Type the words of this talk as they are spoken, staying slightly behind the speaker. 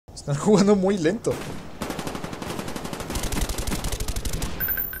Están jugando muy lento.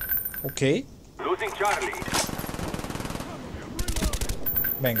 Ok.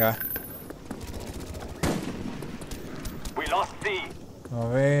 Venga. A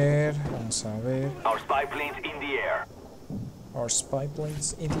ver, vamos a ver. Our spy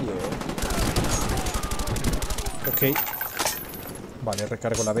planes in the air. Ok. Vale,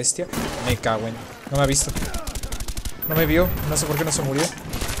 recargo la bestia. Me cago en... No me ha visto. No me vio. No sé por qué no se murió.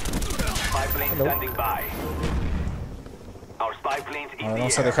 Hello. Ahora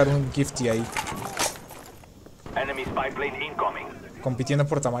vamos a dejar un gifty ahí. Compitiendo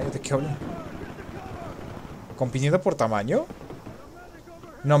por tamaño. ¿De qué hablan? ¿Compitiendo por tamaño?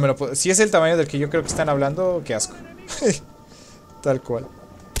 No me lo puedo... Si es el tamaño del que yo creo que están hablando, qué asco. Tal cual.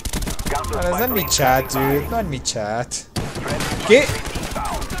 Bueno, no en mi chat, dude. No en mi chat. ¿Qué?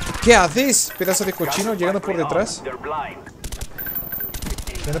 ¿Qué haces? Pedazo de cochino llegando por detrás.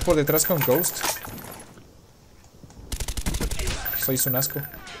 Llegando por detrás con Ghost. Sois un asco.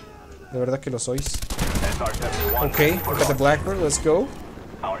 De verdad que lo sois. Ok, look at the Blackbird, let's go.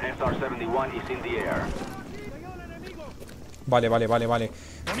 Vale.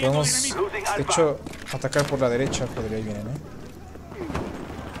 Podemos, de hecho, atacar por la derecha. Podría ir bien, ¿eh?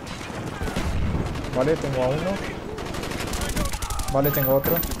 Vale, tengo a uno. Vale, tengo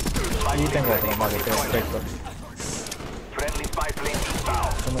otro. Y tengo otro. Vale, perfecto.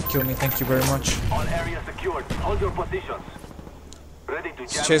 Don't kill me, thank you very much.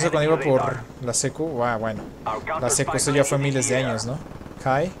 Escuché eso cuando iba por la secu. Ah, bueno. La secu, eso ya fue miles de años, ¿no?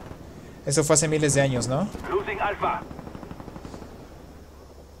 Kai. Eso fue hace miles de años, ¿no?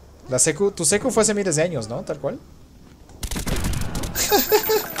 La secu, tu secu fue hace miles de años, ¿no? Tal cual.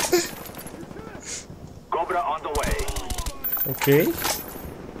 Ok.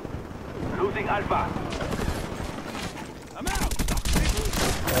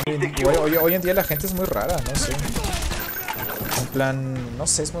 Hoy en día la gente es muy rara, no sé. En plan, no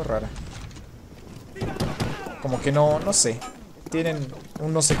sé, es muy rara. Como que no sé. Tienen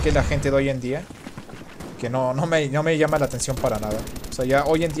un no sé qué la gente de hoy en día. Que no me llama la atención para nada. O sea, ya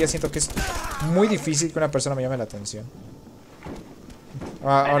hoy en día siento que es muy difícil que una persona me llame la atención.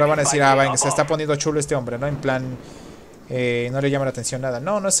 Ahora van a decir, venga, se está poniendo chulo este hombre, ¿no? En plan, no le llama la atención nada.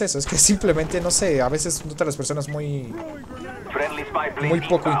 No es eso, es que simplemente, no sé, a veces notan las personas muy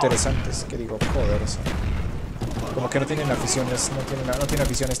poco interesantes. Que digo, joder, o sea, como que no tienen aficiones, no tiene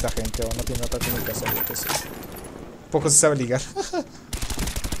afición esta gente, o no tiene otra comunicación, yo qué sé. Poco se sabe ligar.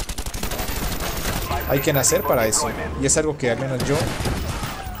 Hay que nacer para eso. Y es algo que al menos yo...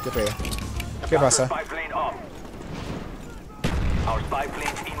 ¿Qué pedo? ¿Qué pasa?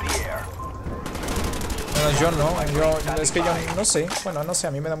 Bueno, yo no. Es que yo no sé. Bueno, no sé,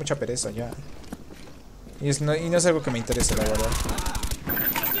 a mí me da mucha pereza ya. Y no es algo que me interese, la verdad.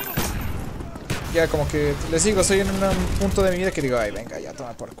 Ya como que les digo, estoy en un punto de mi vida que digo, ay, venga, ya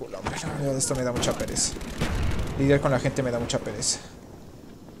toma por culo, hombre. Esto me da mucha pereza. Lidiar con la gente me da mucha pereza.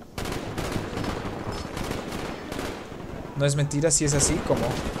 No es mentira, si es así, como...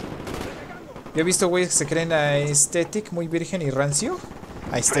 Yo he visto güeyes que se creen aesthetic, muy virgen y rancio.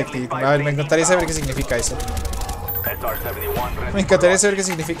 Aesthetic, a ver, me encantaría saber qué significa eso. Me encantaría saber qué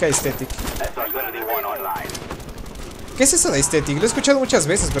significa aesthetic. ¿Qué es eso de aesthetic? Lo he escuchado muchas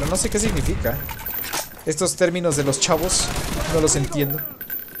veces, pero no sé qué significa. Estos términos de los chavos, no los entiendo.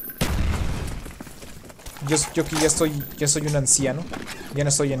 Yo que ya soy un anciano, ya no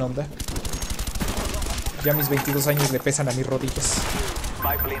estoy en onda. Ya mis 22 años le pesan a mis rodillas.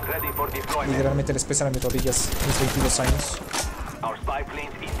 Literalmente les pesan a mis rodillas mis 22 años.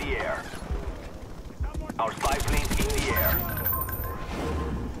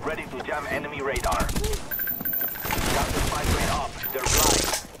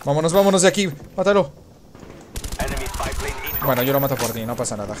 Vámonos de aquí. Mátalo. Bueno, yo lo mato por ti, no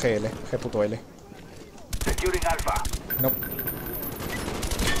pasa nada. GL, G.L. No.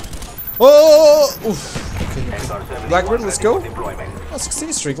 ¡Oh! Uf. Okay. Blackbird, let's go. Oh,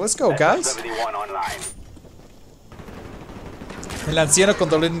 16 streak, let's go, guys. El anciano con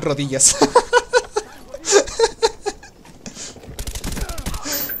dolor en rodillas.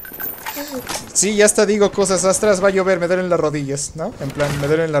 Sí, ya hasta digo cosas astras. Va a llover, me duelen las rodillas, ¿no? En plan, me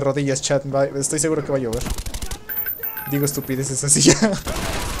duelen las rodillas, chat. Estoy seguro que va a llover. Digo estupideces así ya.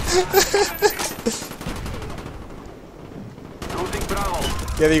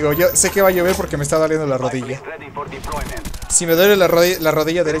 Ya digo, yo sé que va a llover porque me está doliendo la rodilla. Si me duele la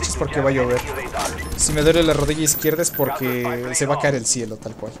rodilla derecha es porque va a llover. Si me duele la rodilla izquierda es porque se va a caer el cielo,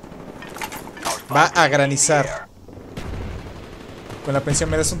 tal cual. Va a granizar. ¿Con la pensión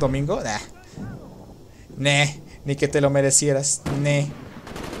me das un domingo? Nah. Ni que te lo merecieras.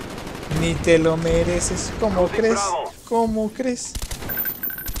 Ni te lo mereces. ¿Cómo crees? ¿Cómo crees?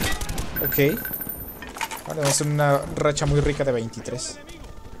 Ok. Vale, vamos a hacer una racha muy rica de 23.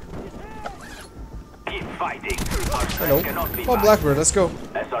 Hello. Oh, Blackbird, let's go.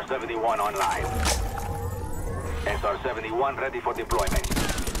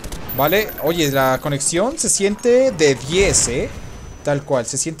 Vale, oye, la conexión se siente de 10, tal cual,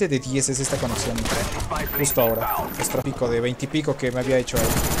 se siente de 10 es esta conexión. Justo ahora. Nuestro pico de 20 y pico que me había hecho ahí.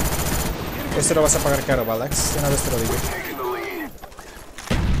 Esto lo vas a pagar caro, Balax. De una vez te lo digo.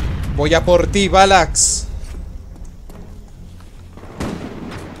 Voy a por ti, Balax.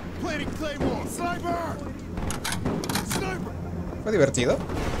 Fue divertido.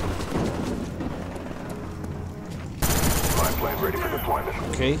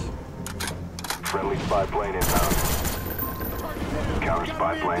 Ok. Friendly spy plane inbound. Counter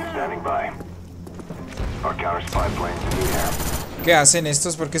spy plane standing by. Our counter spy plane's in the air. ¿Qué hacen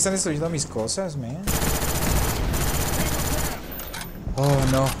estos? ¿Por qué están destruyendo mis cosas, man? Oh,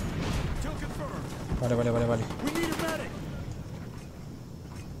 no. Vale.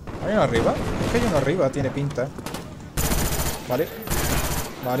 ¿Hay uno arriba? Es que hay uno arriba, tiene pinta. Vale.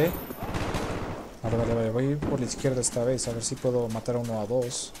 Voy a ir por la izquierda esta vez, a ver si puedo matar a uno a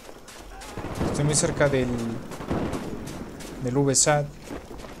dos. Estoy muy cerca del VSAT.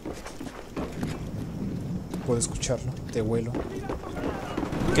 Puedo escucarlo, te huelo.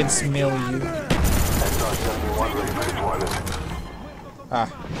 I can smell you. Ah,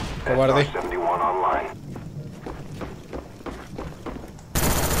 cobarde.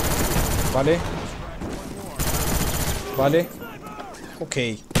 Vale. Ok.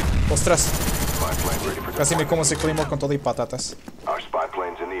 Ostras. Casi me como ese Claymore con todo y patatas.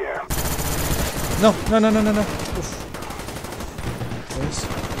 No. Uf. ¿Ves?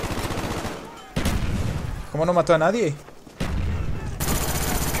 ¿Cómo no mató a nadie?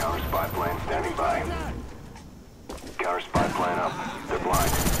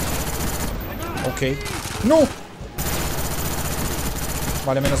 Ok. ¡No!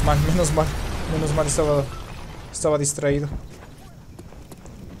 Vale, menos mal. Estaba distraído.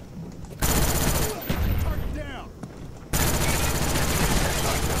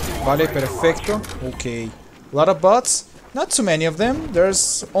 Vale, perfecto. Ok. A lot of bots. Not too many of them.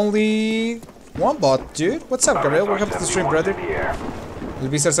 There's only one bot, dude. What's up, Gabriel? Welcome to the stream, brother. ¿El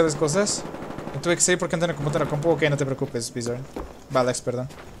Bizarre sabes cosas? Me tuve que seguir porque antes en la computadora compu. Ok, no te preocupes, Bizarre. Balax, perdón.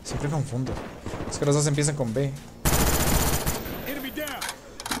 Siempre confundo. Es que los dos empiezan con B.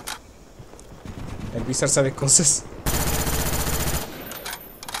 El Bizarre sabe cosas.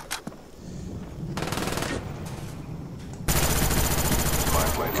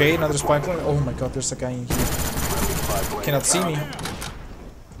 Okay, another spy plane. Oh my god, there's a guy in here. Cannot see me.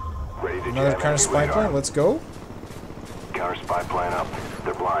 Another counter spy plane, let's go. Counter spy plane up.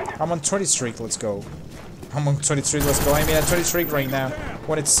 They're blind. I'm on 20th Street, let's go. I'm on 20th Street, let's go. I mean, at 20th Street right now.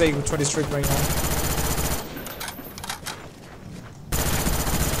 Wanted to say 20th Street right now.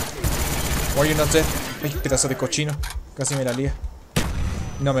 Why are you not dead? Ay, pedazo de cochino. Casi me la lía.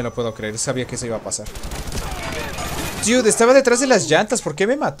 No me lo puedo creer, sabía que eso iba a pasar. Dude, estaba detrás de las llantas, ¿por qué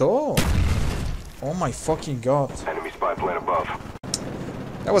me mató? Oh my fucking god. Enemy spy plane above.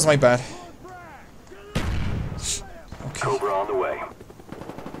 That was my bad. Okay. Cobra on the way.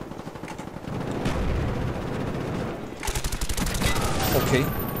 Okay.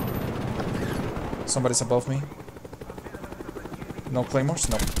 Somebody's above me. No claymores?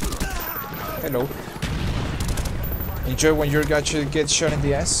 No. Hello. Enjoy when your guy gets shot in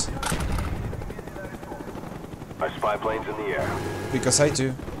the ass? Our spy plane's in the air. Because I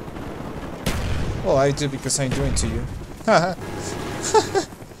do. Well, I do because I'm doing to you. Haha.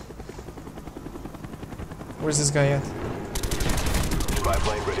 Where's this guy at? Spy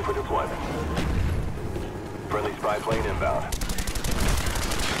plane ready for deployment. Friendly spy plane inbound.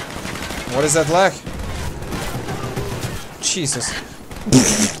 What is that lag? Jesus.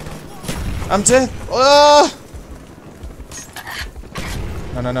 I'm dead. Oh!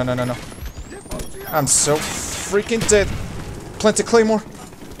 No. I'm so freaking dead. Plenty claymore.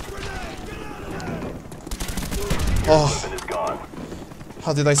 Oh.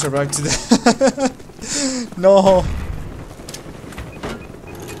 How did I survive today? No.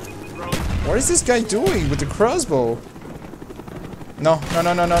 What is this guy doing with the crossbow? No.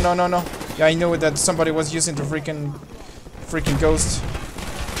 Yeah, I knew that somebody was using the freaking ghost.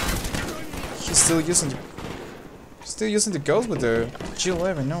 He's still using the ghost with the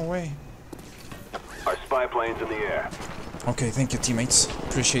G11. No way. Our spy plane's in the air. Okay, thank you, teammates.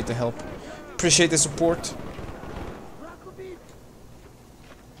 Appreciate the help. Appreciate the support.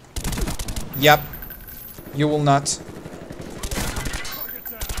 Yep. You will not.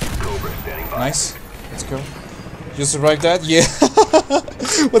 Cobra Nice. Let's go. You survived that? Yeah.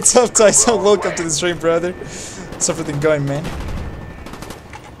 What's up, Tyson? Welcome to the stream, brother. How's everything going, man?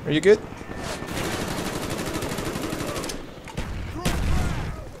 Are you good?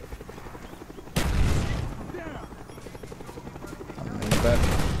 I'm in bad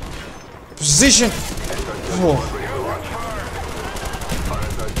position. Oh.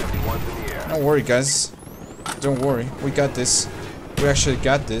 Don't worry, guys. Don't worry. We got this. We actually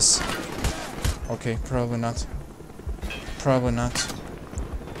got this. Okay, probably not. Probably not.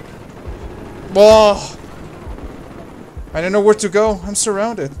 Whoa! I don't know where to go. I'm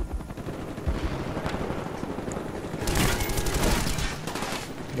surrounded.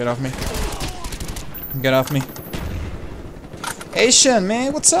 Get off me. Get off me. Asian,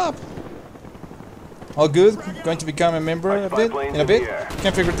 man, what's up? All good? Going to become a member of it in a bit?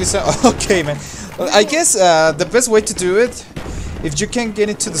 Can't figure this out. Okay, man. Well, I guess the best way to do it, if you can get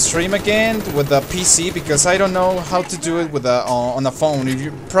into the stream again with the PC, because I don't know how to do it with a, on a phone. If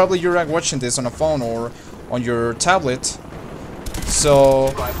you probably you're watching this on a phone or on your tablet,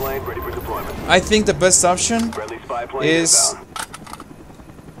 so I think the best option is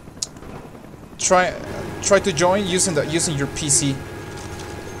try to join using your PC,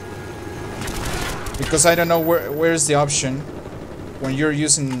 because I don't know where's the option when you're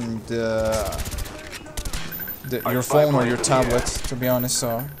using your phone or your tablet, to be honest.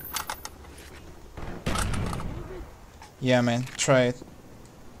 So yeah, man, try it.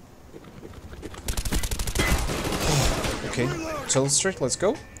 Okay, chill streak, let's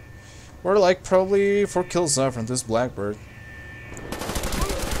go. We're like probably 4 kills off from this Blackbird.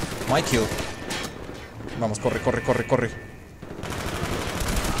 My kill. Vamos, corre, corre, corre, corre.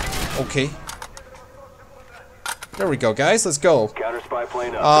 Okay. There we go, guys, let's go.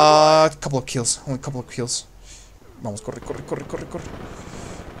 Couple of kills, only a couple of kills. Vamos, corre, corre, corre, corre, corre.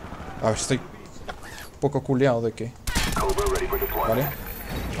 A ver, estoy un poco culeado de que... Vale,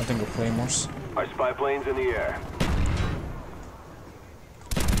 no tengo claymores.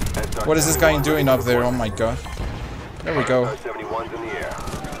 What is this guy doing up there? Oh my god. There we go.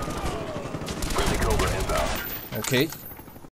 Okay,